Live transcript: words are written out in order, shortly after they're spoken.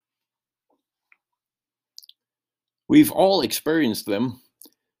We've all experienced them,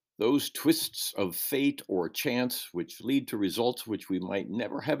 those twists of fate or chance which lead to results which we might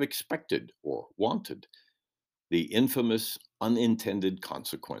never have expected or wanted, the infamous unintended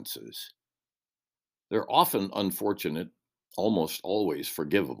consequences. They're often unfortunate, almost always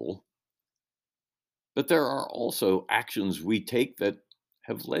forgivable, but there are also actions we take that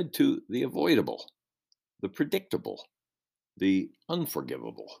have led to the avoidable, the predictable, the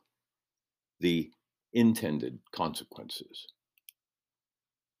unforgivable, the intended consequences.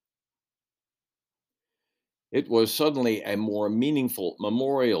 It was suddenly a more meaningful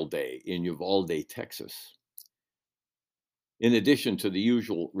Memorial Day in Uvalde, Texas. In addition to the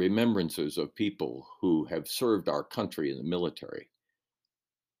usual remembrances of people who have served our country in the military,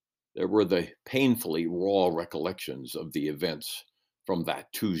 there were the painfully raw recollections of the events from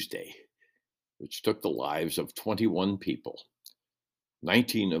that Tuesday, which took the lives of 21 people,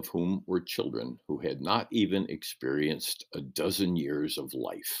 19 of whom were children who had not even experienced a dozen years of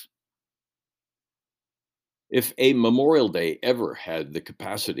life. If a Memorial Day ever had the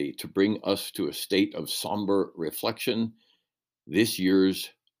capacity to bring us to a state of somber reflection, this year's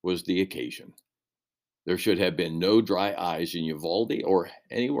was the occasion. There should have been no dry eyes in Uvalde or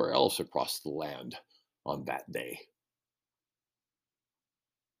anywhere else across the land on that day.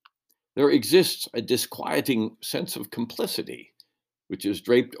 There exists a disquieting sense of complicity which is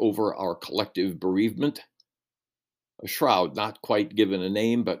draped over our collective bereavement, a shroud not quite given a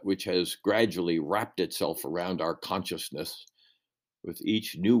name, but which has gradually wrapped itself around our consciousness with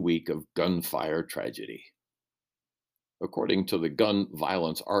each new week of gunfire tragedy. According to the Gun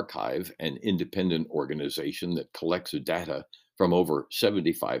Violence Archive, an independent organization that collects data from over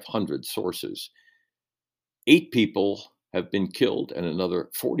 7,500 sources, 8 people have been killed and another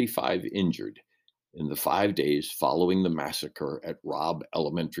 45 injured in the 5 days following the massacre at Robb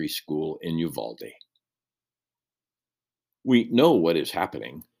Elementary School in Uvalde. We know what is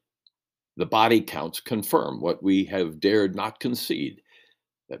happening. The body counts confirm what we have dared not concede,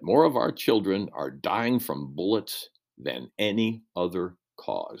 that more of our children are dying from bullets than any other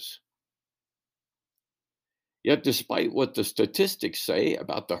cause. Yet, despite what the statistics say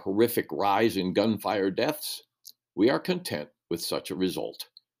about the horrific rise in gunfire deaths, we are content with such a result.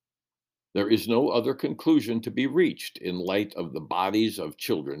 There is no other conclusion to be reached in light of the bodies of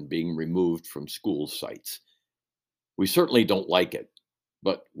children being removed from school sites. We certainly don't like it,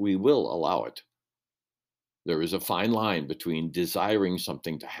 but we will allow it. There is a fine line between desiring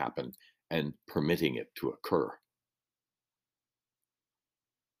something to happen and permitting it to occur.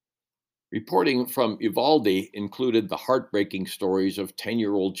 Reporting from Uvalde included the heartbreaking stories of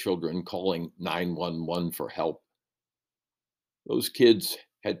 10-year-old children calling 911 for help. Those kids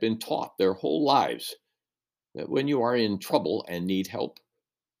had been taught their whole lives that when you are in trouble and need help,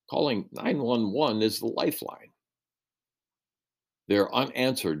 calling 911 is the lifeline. Their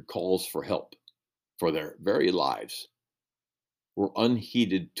unanswered calls for help, for their very lives, were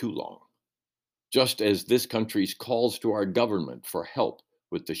unheeded too long, just as this country's calls to our government for help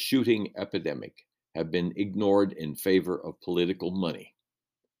with the shooting epidemic have been ignored in favor of political money.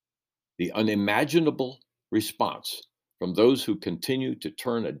 The unimaginable response from those who continue to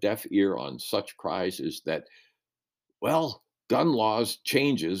turn a deaf ear on such cries is that, well, gun laws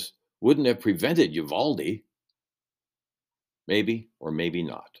changes wouldn't have prevented Uvalde. Maybe or maybe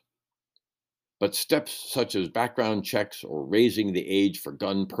not. But steps such as background checks or raising the age for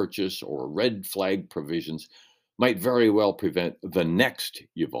gun purchase or red flag provisions might very well prevent the next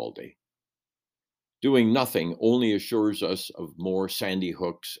Uvalde. Doing nothing only assures us of more Sandy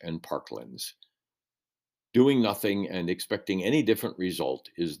Hooks and Parklands. Doing nothing and expecting any different result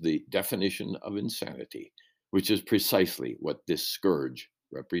is the definition of insanity, which is precisely what this scourge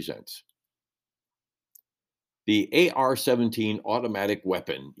represents. The AR-17 automatic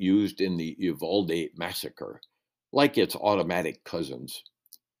weapon used in the Uvalde massacre, like its automatic cousins,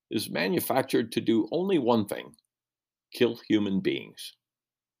 is manufactured to do only one thing: kill human beings.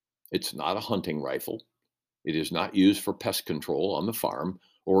 It's not a hunting rifle. It is not used for pest control on the farm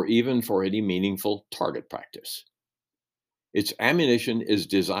or even for any meaningful target practice. Its ammunition is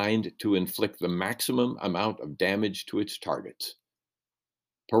designed to inflict the maximum amount of damage to its targets.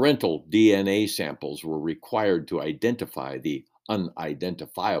 Parental DNA samples were required to identify the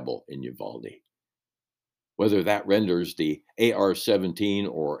unidentifiable in Uvalde. Whether that renders the AR-17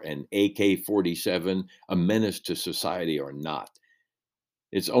 or an AK-47 a menace to society or not,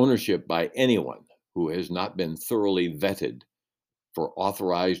 its ownership by anyone who has not been thoroughly vetted for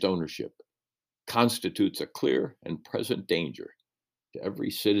authorized ownership constitutes a clear and present danger to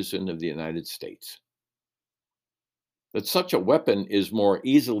every citizen of the United States. That such a weapon is more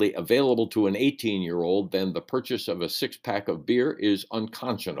easily available to an 18-year-old than the purchase of a six-pack of beer is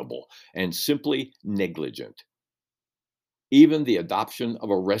unconscionable and simply negligent. Even the adoption of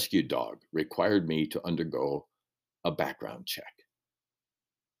a rescue dog required me to undergo a background check.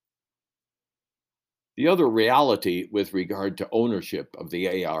 The other reality with regard to ownership of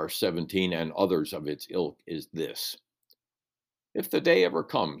the AR-17 and others of its ilk is this. If the day ever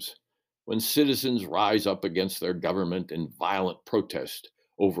comes when citizens rise up against their government in violent protest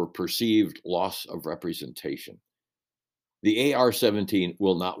over perceived loss of representation, the AR-17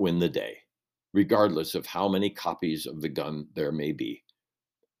 will not win the day, regardless of how many copies of the gun there may be.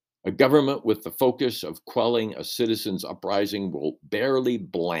 A government with the focus of quelling a citizen's uprising will barely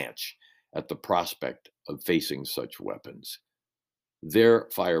blanch at the prospect of facing such weapons. Their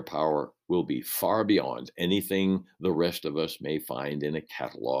firepower will be far beyond anything the rest of us may find in a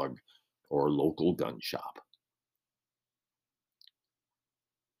catalog or local gun shop.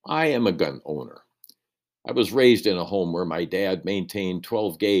 I am a gun owner. I was raised in a home where my dad maintained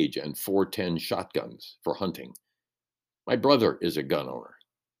 12 gauge and 410 shotguns for hunting. My brother is a gun owner.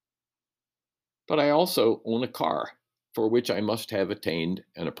 But I also own a car for which I must have attained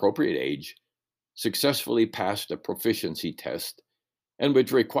an appropriate age, successfully passed a proficiency test, and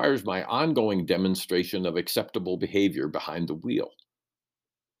which requires my ongoing demonstration of acceptable behavior behind the wheel.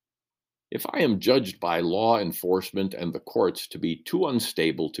 If I am judged by law enforcement and the courts to be too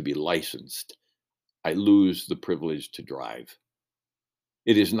unstable to be licensed, I lose the privilege to drive.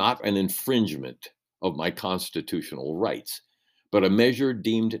 It is not an infringement of my constitutional rights, but a measure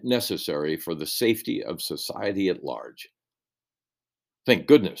deemed necessary for the safety of society at large. Thank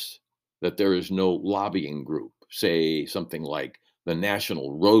goodness that there is no lobbying group, say something like the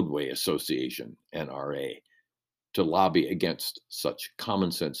National Roadway Association, NRA, to lobby against such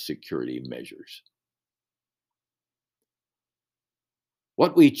common sense security measures.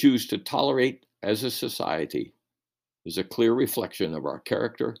 What we choose to tolerate as a society is a clear reflection of our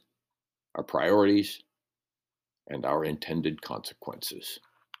character, our priorities, and our intended consequences.